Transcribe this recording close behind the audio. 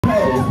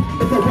pose.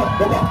 It's a what?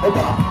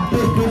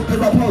 This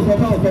is a pose.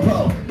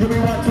 Give me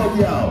one,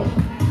 Tokyo.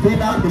 Give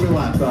me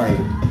one, sorry.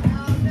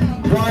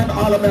 One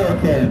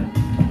All-American.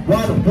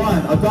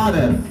 One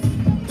Adonis.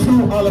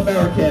 Two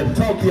All-American.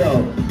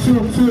 Tokyo. Two.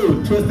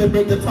 Twysted,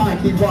 make the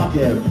time. Keep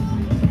rocking.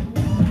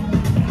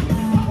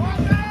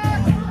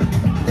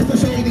 It's a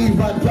shady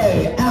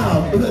runway.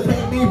 Out. It's a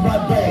shady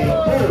runway.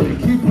 Oh,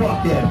 keep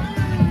rocking.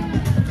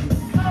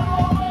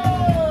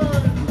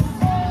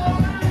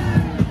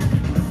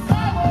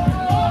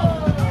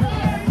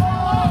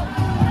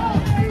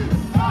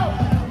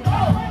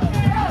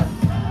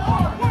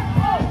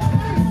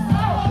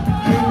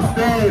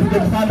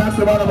 Give a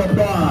massive round of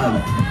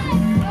applause.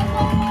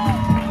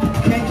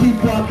 Can't keep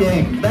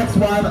walking. Next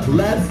one,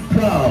 let's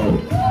go.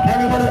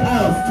 Everybody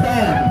else, 10.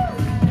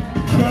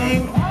 King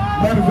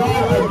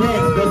Monroe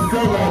against the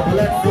singer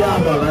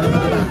Balenciaga. Line up at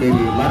the back, baby.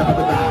 Line up at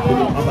the back,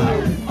 baby. All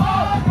right.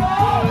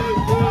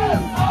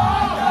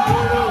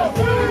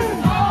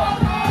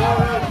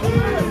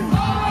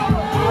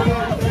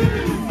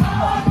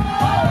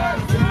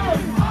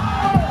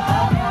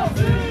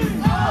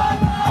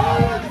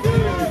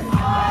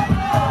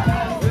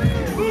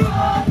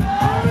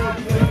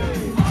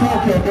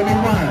 Give me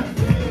one.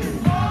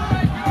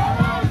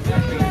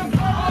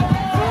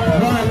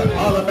 One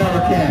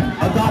All-American.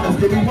 Adonis,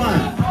 give me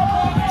one.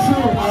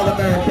 Two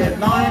All-American.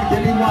 9,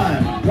 give me one.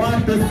 One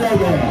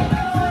Deseye.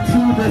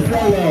 Two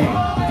Deseye.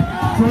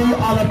 Three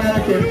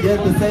All-American. Give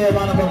Deseye a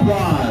round of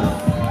applause.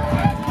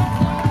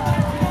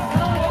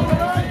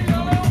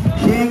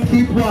 King,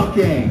 keep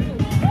walking.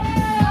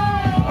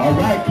 All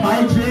right,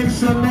 Kylie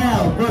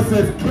Chanel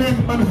versus King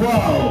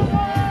Monroe.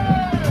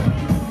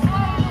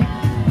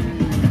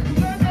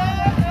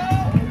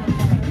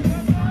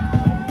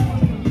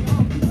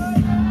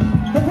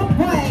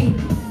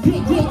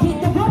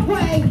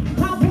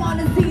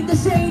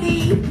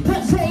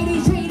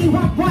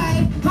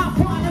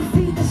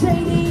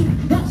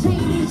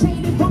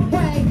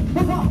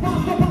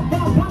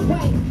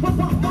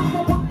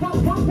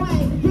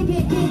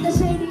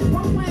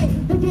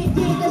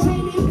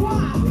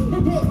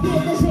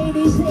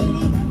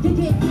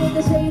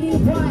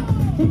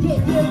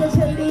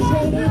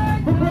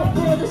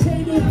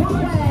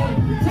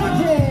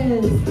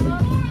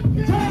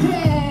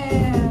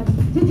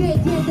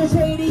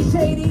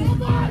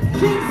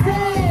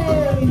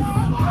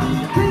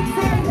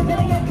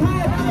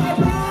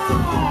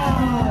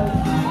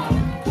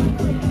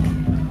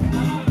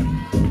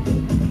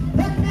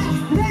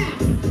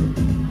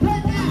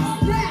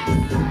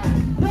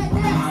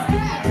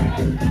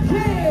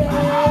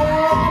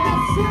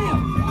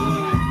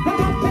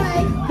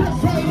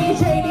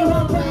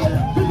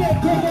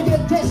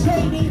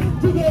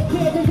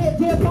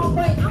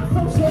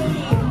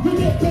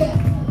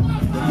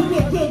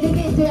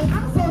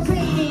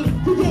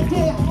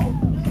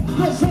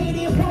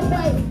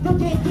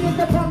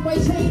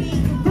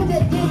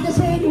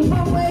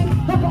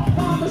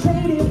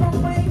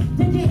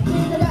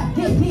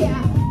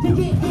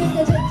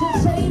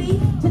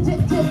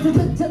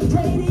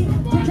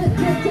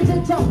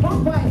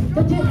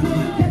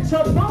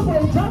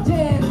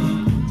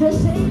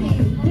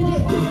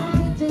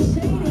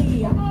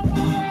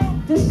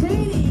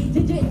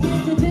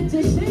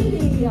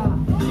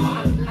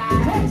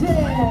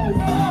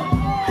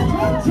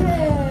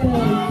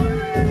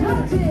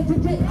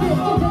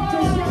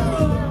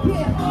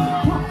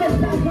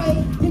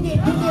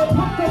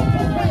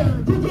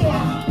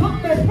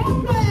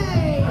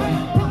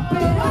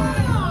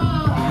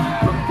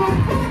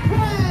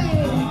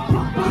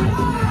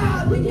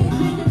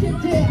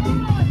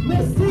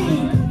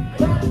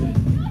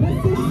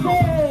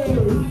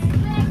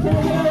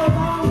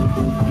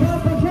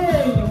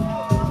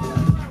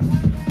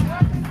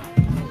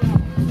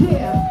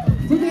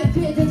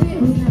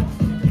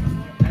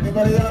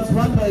 Anybody else?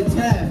 Runway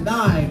 10,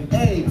 9,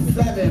 8,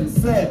 7,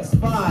 6,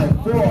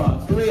 5, 4,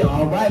 3.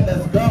 All right,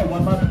 let's go.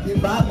 One more.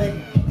 Keep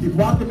battling. Keep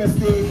walking, Miss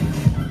Steve.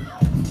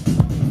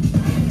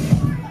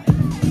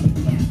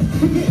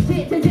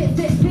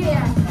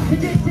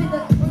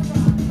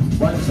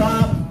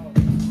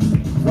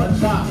 One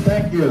chop.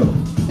 Thank you.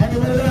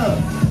 Anybody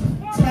else?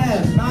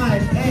 10,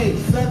 9, 8,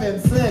 7,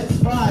 6,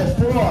 5,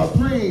 4,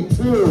 3,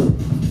 2,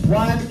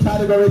 1.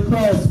 Category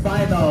close.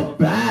 Final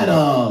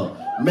battle.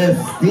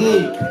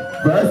 Mystique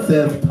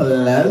versus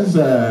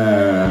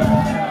Pleasure.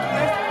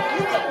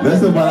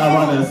 This is what I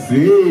want to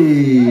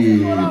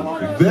see.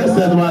 This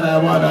is what I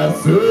want to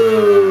see.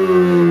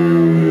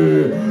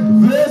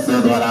 This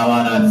is what I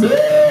want to see.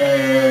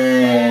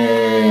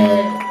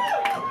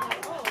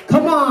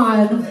 Come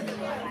on.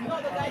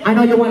 I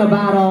know you want a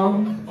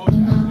battle.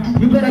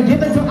 You better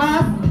give it to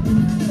us.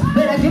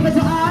 Better give it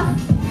to us.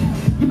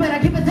 You better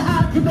give it to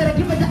us. You better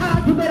give it to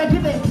us. You better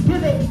give it.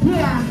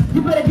 Yeah.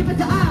 You better give it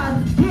to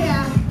us.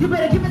 Yeah. You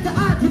better give it to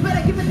us. You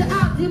better give it to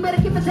us. You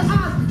better give it to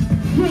us.